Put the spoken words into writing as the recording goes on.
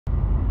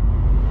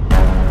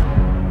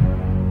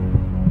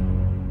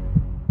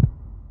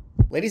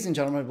Ladies and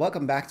gentlemen,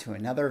 welcome back to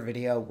another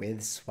video with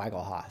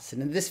Swaggle. And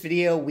in this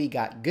video, we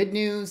got good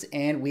news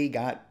and we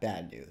got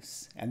bad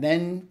news. And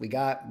then we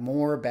got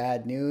more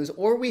bad news,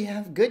 or we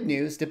have good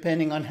news,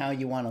 depending on how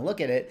you want to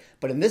look at it.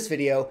 But in this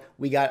video,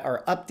 we got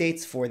our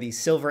updates for the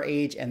Silver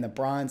Age and the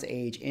Bronze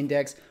Age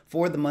Index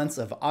for the months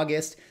of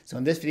August. So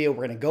in this video,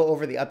 we're going to go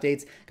over the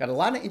updates. Got a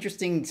lot of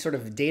interesting sort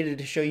of data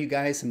to show you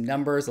guys, some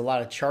numbers, a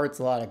lot of charts,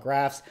 a lot of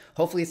graphs.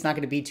 Hopefully it's not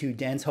going to be too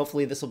dense.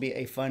 Hopefully this will be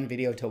a fun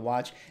video to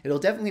watch. It'll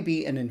definitely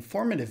be an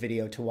informative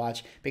video to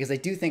watch because I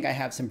do think I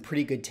have some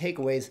pretty good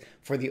takeaways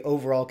for the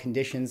overall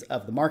conditions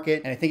of the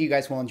market, and I think you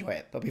guys will enjoy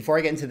it. But before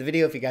I get into the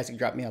video, if you guys could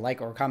drop me a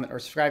like or a comment or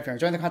subscribe if you're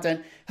enjoying the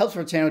content, helps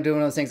for the channel doing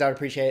those things, I would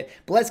appreciate it.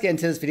 But let's get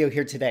into this video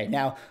here today.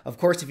 Now, of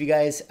course, if you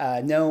guys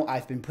know,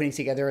 I've been putting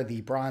together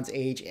the Bronze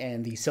Age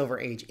and the Silver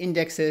Age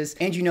indexes,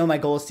 and you know my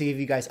goal is to give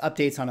you guys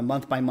updates on a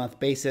month-by-month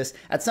basis.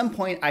 At some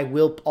point, I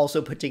will also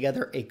put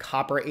together a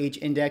Copper Age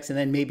index, and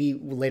then maybe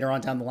later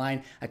on down the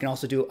line, I can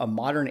also do a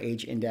Modern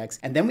Age index,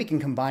 and then we can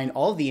combine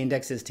all the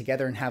indexes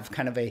together and have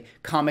kind of a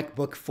comic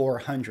book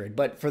 400.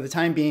 But for the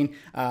time being,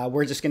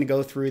 we're just going to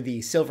go through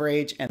the Silver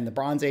Age and the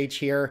Bronze Age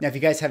here. Now, if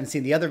you guys haven't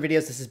seen the other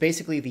videos, this is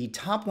basically the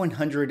top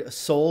 100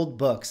 sold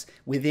books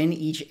within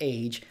each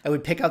age. I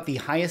would pick out the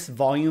highest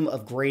volume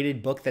of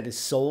graded book that is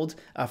sold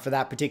for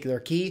that particular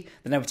key.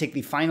 Then I would take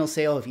the final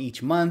sale of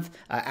each month,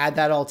 add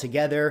that all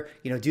together,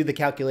 do the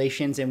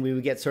calculations, and we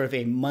would get sort of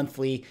a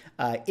monthly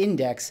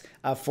index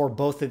for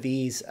both of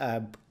these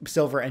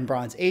Silver and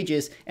Bronze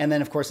Ages. And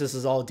then, of course, this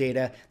is all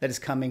data that is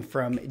coming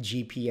from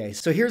GPA.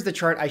 So here's the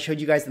chart I showed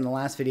you guys in the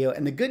last video.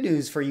 And the good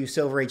news for you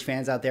Silver Age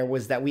fans out there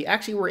was that we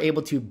actually were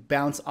able to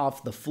bounce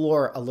off the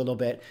floor a little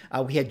bit.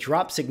 We had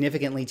dropped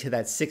significantly to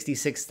that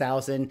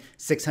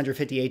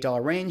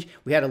 $66,658 range.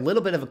 We had a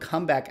little bit of a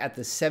comeback at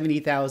the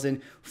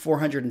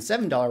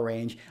 $70,407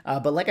 range.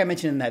 But like I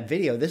mentioned in that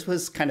video, this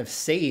was kind of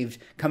saved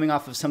coming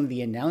off of some of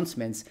the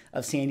announcements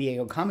of San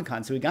Diego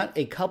Comic-Con. So we got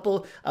a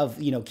couple of,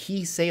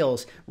 key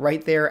sales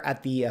right there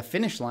at the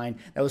finish line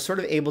that was sort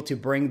of able to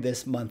bring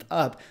this month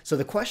up. So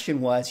the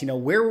question was,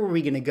 where were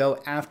we going to go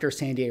after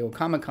San Diego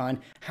Comic-Con?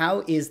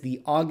 How is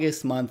the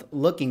August month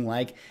looking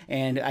like?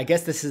 And I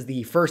guess this is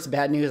the first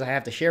bad news I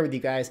have to share with you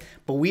guys,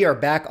 but we are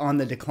back on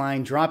the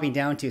decline, dropping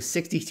down to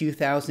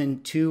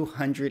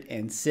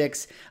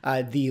 62,206,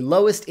 the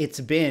lowest it's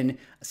been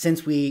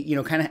since we,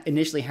 kind of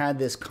initially had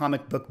this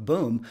comic book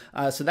boom.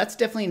 So that's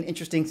definitely an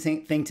interesting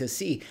thing to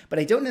see, but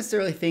I don't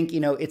necessarily think,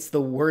 it's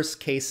the worst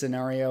case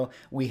scenario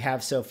we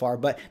have so far.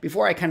 But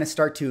before I kind of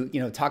start to,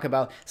 talk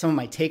about some of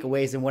my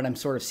takeaways and what I'm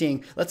sort of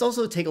seeing, let's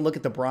also take a look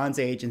at the Bronze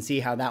Age and see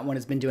how that one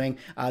has been doing.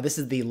 This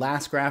is the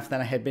last graph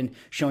that I had been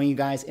showing you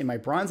guys in my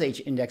Bronze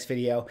Age index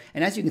video.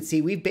 And as you can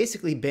see, we've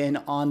basically been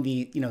on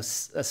the,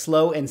 a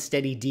slow and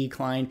steady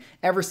decline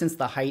ever since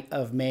the height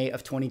of May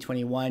of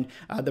 2021.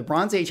 The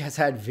Bronze Age has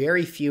had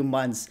very few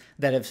months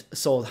that have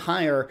sold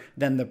higher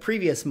than the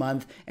previous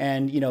month.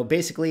 And,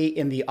 basically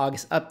in the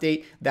August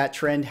update, that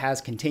trend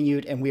has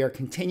continued, and we are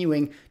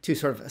continuing to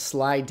sort of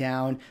slide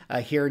down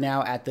here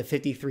now at the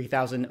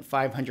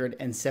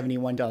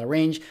 $53,571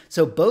 range.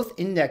 So both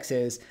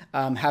indexes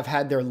have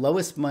had their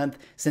lowest month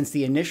since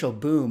the initial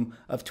boom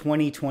of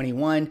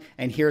 2021.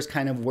 And here's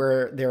kind of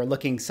where they're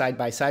looking side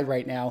by side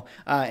right now.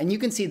 And you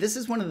can see this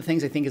is one of the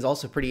things I think is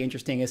also pretty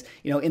interesting is,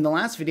 in the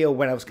last video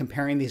when I was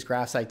comparing these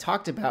graphs, I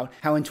talked about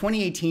how in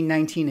 2018,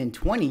 19, and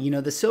 20,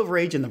 the Silver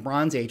Age and the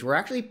Bronze Age were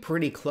actually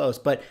pretty close.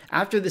 But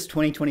after this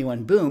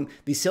 2021 boom,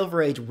 the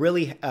Silver Age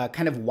really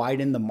kind of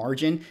widened the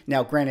margin.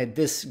 Now, granted,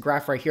 this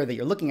graph right here that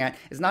you're looking at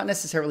is not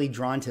necessarily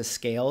drawn to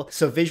scale.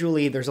 So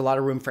visually, there's a lot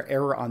of room for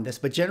error on this.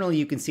 But generally,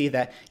 you can see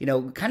that,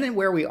 kind of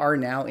where we are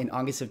now in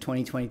August of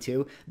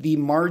 2022, the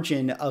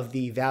margin of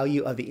the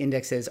value of the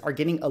indexes are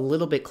getting a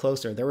little bit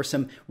closer. There were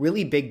some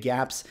really big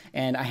gaps.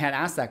 And I had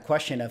asked that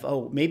question of,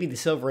 oh, maybe the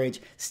Silver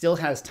Age still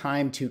has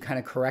time to kind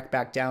of correct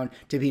back down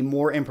to be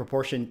more in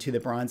proportion to the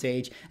Bronze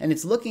Age. And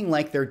it's looking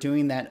like they're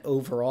doing that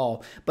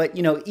overall. But,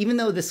 even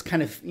though this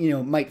kind of,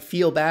 might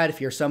feel bad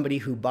if you're somebody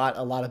who bought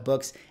a lot of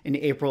books in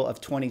April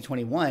of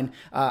 2021,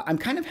 I'm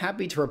kind of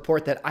happy to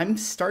report that I'm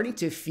starting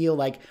to feel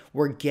like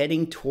we're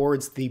getting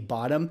towards the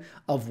bottom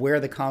of where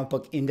the comic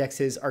book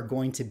indexes are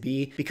going to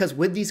be, because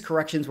with these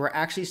corrections, we're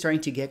actually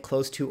starting to get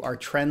close to our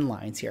trend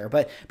lines here.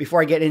 But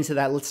before I get into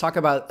that, let's talk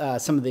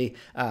about some of the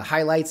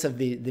highlights of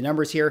the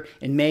numbers here.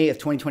 In May of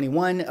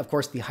 2021, of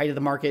course, the height of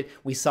the market,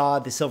 we saw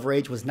the Silver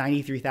Age was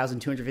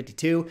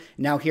 93,252.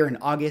 Now here in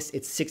August,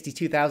 it's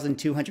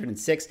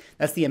 62,206.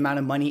 That's the amount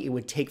of money it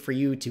would take for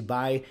you to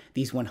buy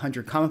these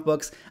 100 comic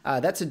books.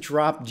 That's a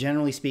drop,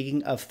 generally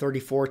speaking, of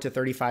 34 to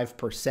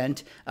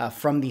 35%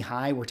 from the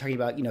high. We're talking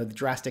about, the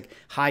drastic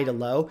high to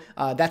low.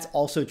 That's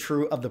also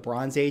true of the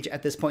Bronze Age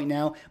at this point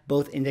now.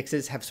 Both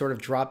indexes have sort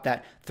of dropped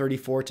that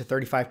 34 to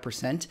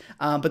 35%.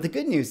 But the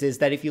good news is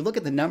that if you look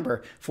at the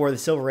number for the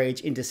Silver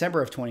Age in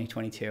December of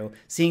 2022,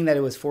 seeing that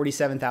it was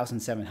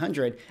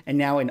 47,700, and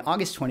now in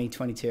August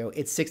 2022,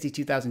 it's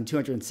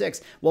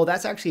 62,206. Well,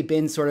 that's actually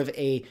been sort of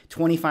a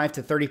 25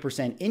 to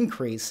 30%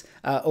 increase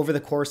over the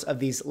course of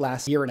these last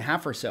last year and a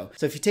half or so.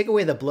 So if you take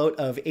away the bloat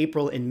of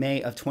April and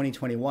May of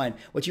 2021,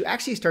 what you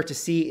actually start to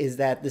see is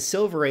that the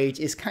Silver Age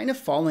is kind of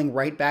falling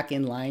right back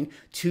in line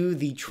to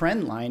the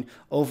trend line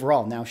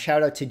overall. Now,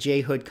 shout out to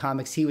J Hood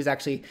Comics. He was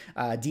actually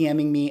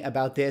DMing me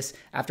about this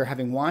after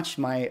having watched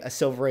my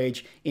Silver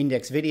Age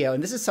index video.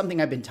 And this is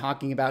something I've been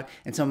talking about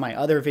in some of my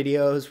other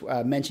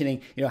videos,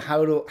 mentioning,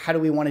 how do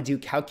we want to do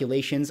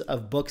calculations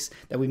of books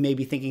that we may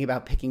be thinking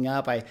about picking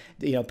up. I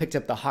picked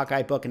up the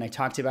Hawkeye book, and I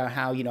talked about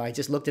how, I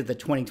just looked at the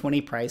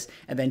 2020 price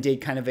and then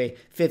did kind of a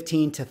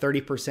 15 to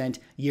 30%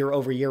 year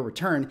over year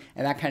return.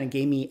 And that kind of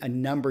gave me a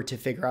number to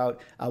figure out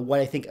what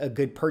I think a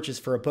good purchase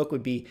for a book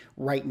would be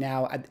right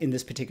now in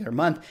this particular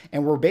month.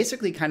 And we're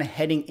basically kind of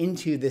heading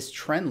into this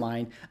trend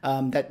line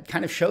that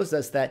kind of shows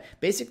us that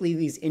basically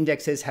these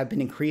indexes have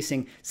been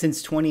increasing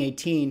since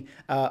 2018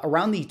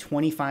 around the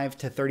 25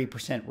 to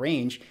 30%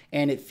 range.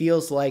 And it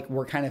feels like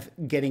we're kind of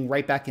getting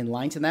right back in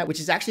line to that, which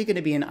is actually going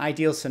to be an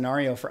ideal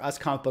scenario for us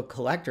comic book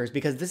collectors,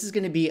 because this is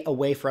going to be a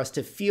way for us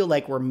to feel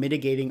like we're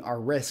mitigating our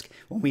risk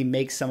when we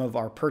make some of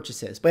our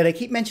purchases. But I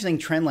keep mentioning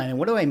trendline, and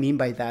what do I mean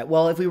by that?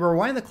 Well, if we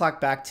rewind the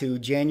clock back to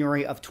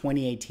January of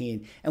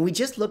 2018, and we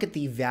just look at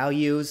the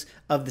values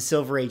of the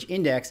Silver Age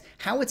index,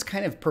 how it's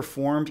kind of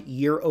performed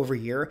year over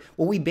year,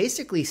 what we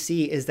basically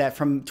see is that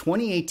from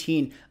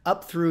 2018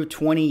 up through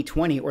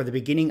 2020 or the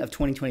beginning of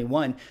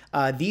 2021,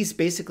 these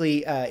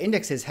basically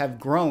indexes have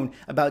grown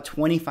about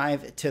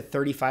 25 to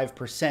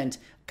 35%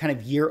 kind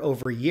of year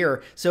over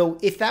year. So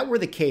if that were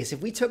the case,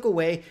 if we took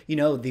away,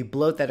 the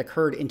bloat that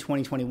occurred in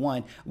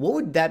 2021, what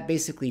would that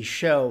basically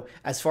show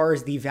as far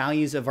as the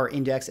values of our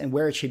index and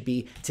where it should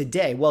be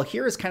today? Well,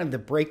 here is kind of the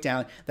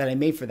breakdown that I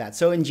made for that.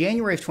 So in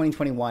January of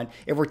 2021,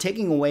 if we're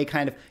taking away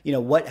kind of,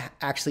 what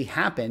actually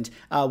happened,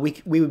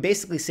 we would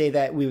basically say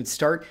that we would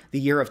start the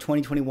year of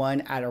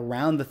 2021 at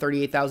around the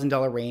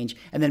 $38,000 range.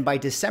 And then by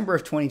December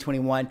of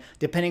 2021,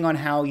 depending on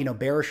how,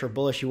 bearish or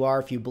bullish you are,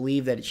 if you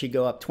believe that it should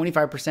go up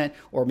 25%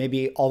 or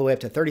maybe all the way up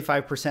to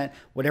 35%,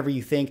 whatever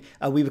you think,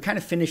 we would kind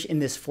of finish in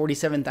this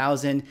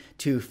 $47,000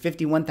 to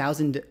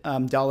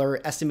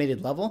 $51,000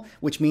 estimated level,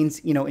 which means,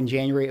 in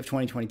January of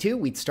 2022,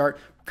 we'd start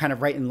kind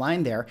of right in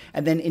line there.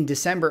 And then in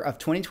December of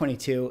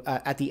 2022,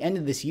 at the end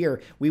of this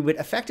year, we would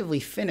effectively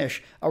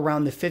finish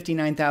around the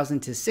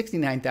 $59,000 to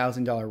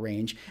 $69,000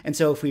 range. And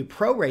so if we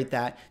prorate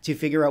that to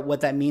figure out what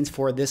that means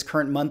for this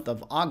current month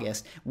of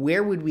August,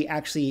 where would we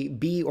actually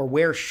be, or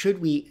where should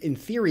we in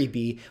theory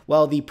be?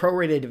 Well, the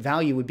prorated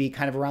value would be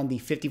kind of around the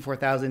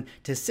 $54,000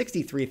 to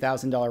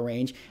 $63,000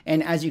 range.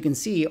 And as you can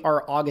see,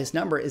 our August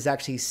number is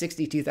actually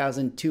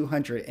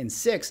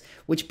 $62,206,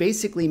 which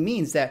basically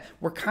means that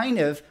we're kind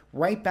of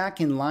right back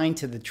in line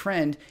to the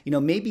trend,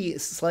 maybe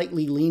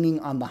slightly leaning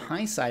on the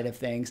high side of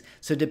things.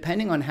 So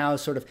depending on how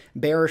sort of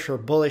bearish or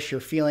bullish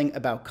you're feeling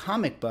about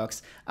comic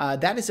books,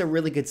 that is a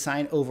really good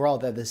sign overall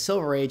that the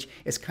Silver Age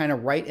is kind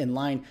of right in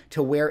line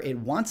to where it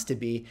wants to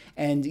be.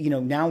 And,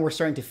 now we're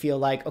starting to feel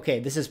like,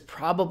 okay, this is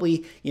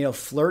probably,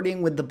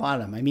 flirting with the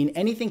bottom. I mean,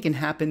 anything can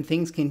happen.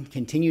 Things can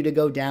continue to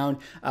go down.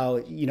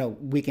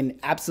 We can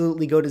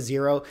absolutely go to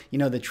zero.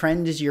 The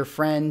trend is your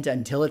friend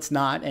until it's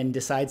not and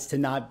decides to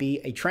not be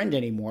a trend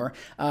anymore.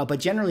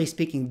 But generally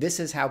speaking, this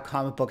is how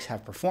comic books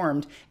have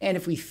performed. And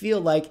if we feel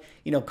like,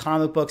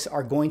 comic books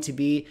are going to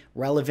be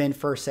relevant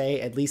for, say,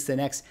 at least the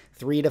next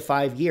 3 to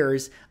 5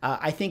 years,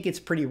 I think it's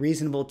pretty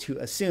reasonable to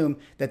assume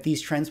that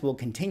these trends will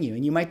continue.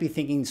 And you might be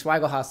thinking,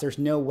 Swaggelhaus, there's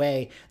no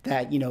way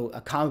that,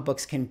 comic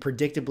books can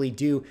predictably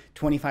do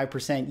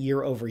 25%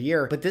 year over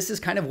year. But this is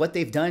kind of what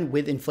they've done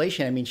with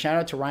inflation. I mean, shout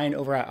out to Ryan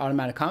over at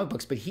Automatic Comic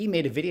Books, but he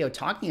made a video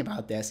talking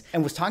about this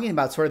and was talking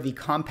about sort of the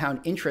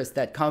compound interest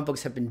that comic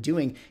books have been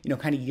doing,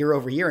 kind of year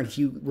over year. And if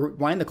you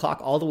rewind the clock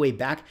all the way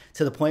back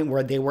to the point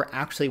where they were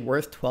actually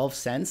worth 12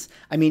 cents,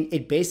 I mean,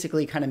 it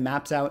basically kind of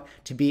maps out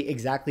to be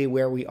exactly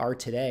where we are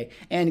today.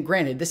 And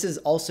granted, this is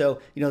also,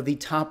 the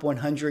top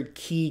 100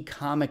 key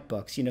comic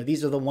books.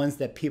 These are the ones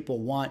that people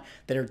want,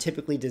 that are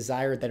typically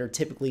desired, that are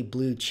typically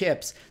blue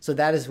chips. So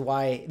that is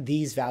why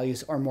these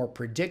values are more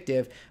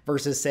predictive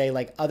versus, say,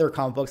 like other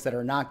comic books that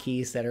are not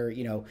keys, that are,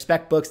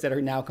 spec books that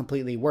are now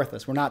completely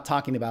worthless. We're not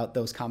talking about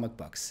those comic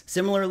books.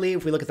 Similarly,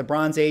 if we look at the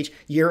Bronze Age,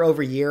 year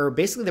over year,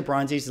 basically the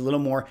Bronze Age is a little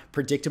more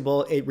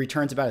predictable. It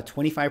returns about a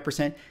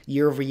 25%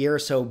 year over year.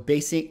 So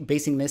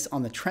basing this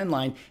on the trend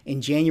line,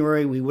 in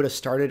January, we would have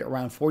started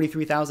around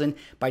 43,000.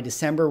 By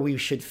December, we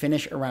should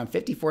finish around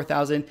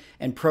 54,000,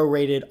 and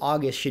prorated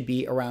August should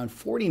be around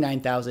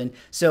 49,000.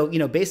 So,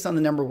 based on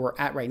the number we're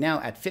at right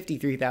now at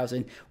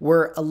 53,000,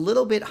 we're a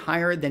little bit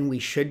higher than we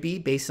should be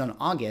based on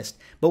August,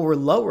 but we're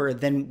lower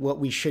than what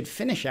we should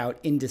finish out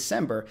in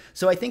December.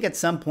 So I think at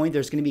some point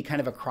there's going to be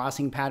kind of a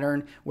crossing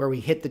pattern where we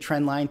hit the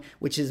trend line,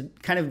 which is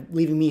kind of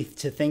leaving me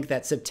to think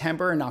that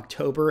September and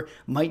October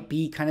might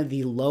be kind of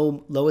the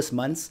lowest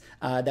months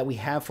that we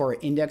have for our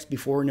index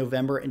before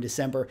November and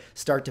December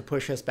start to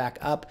push us back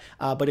up.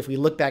 But if we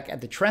look back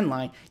at the trend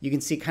line, you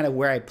can see kind of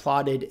where I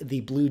plotted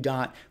the blue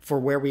dot for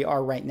where we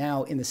are right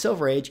now in the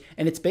Silver Age.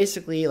 And it's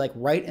basically like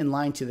right in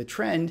line to the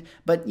trend.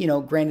 But, you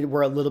know, granted,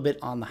 we're a little bit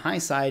on the high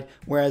side,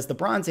 whereas the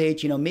Bronze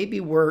Age, you know, maybe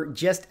we're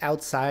just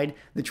outside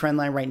the trend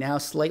line right now,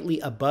 slightly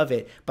above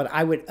it. But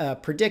I would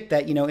predict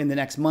that, you know, in the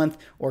next month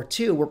or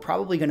two, we're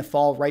probably going to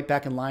fall right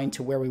back in line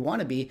to where we want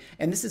to be.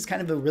 And this is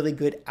kind of a really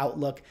good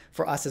outlook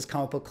for us as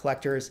comic book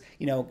collectors,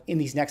 you know, in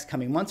these next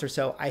coming months or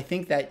so. I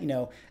think that, you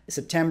know,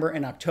 September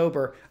and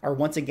October are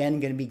once again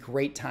going to be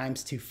great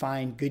times to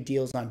find good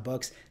deals on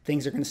books.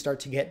 Things are going to start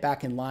to get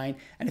back in line.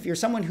 And if you're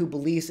someone who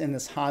believes in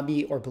this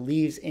hobby or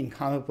believes in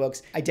comic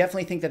books, I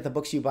definitely think that the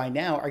books you buy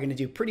now are going to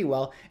do pretty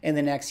well in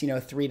the next, you know,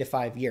 3 to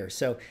 5 years.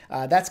 So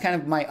that's kind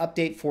of my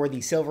update for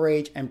the Silver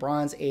Age and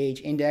Bronze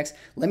Age index.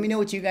 Let me know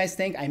what you guys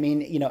think. I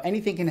mean, you know,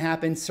 anything can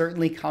happen.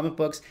 Certainly comic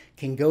books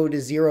can go to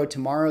zero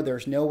tomorrow.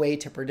 There's no way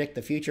to predict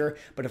the future.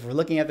 But if we're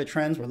looking at the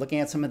trends, we're looking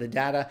at some of the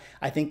data,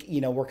 I think,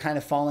 you know, we're kind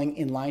of falling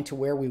in line to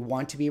where we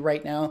want to be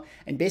right now.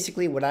 And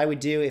basically what I would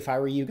do if I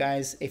were you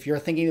guys, if you're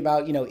thinking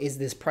about, you know, is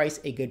this price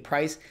a good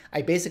price?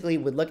 I basically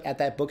would look at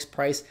that book's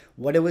price,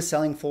 what it was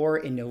selling for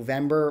in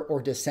November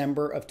or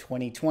December of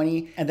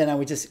 2020. And then I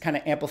would just kind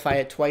of amplify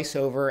it twice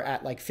over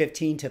at like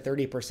 15 to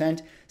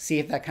 30%, see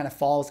if that kind of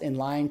falls in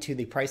line to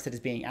the price that is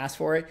being asked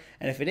for it.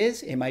 And if it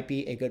is, it might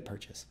be a good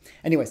purchase.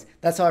 Anyways,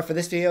 that's all for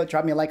this video.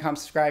 Drop me a like, comment,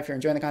 subscribe if you're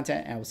enjoying the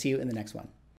content, and I will see you in the next one.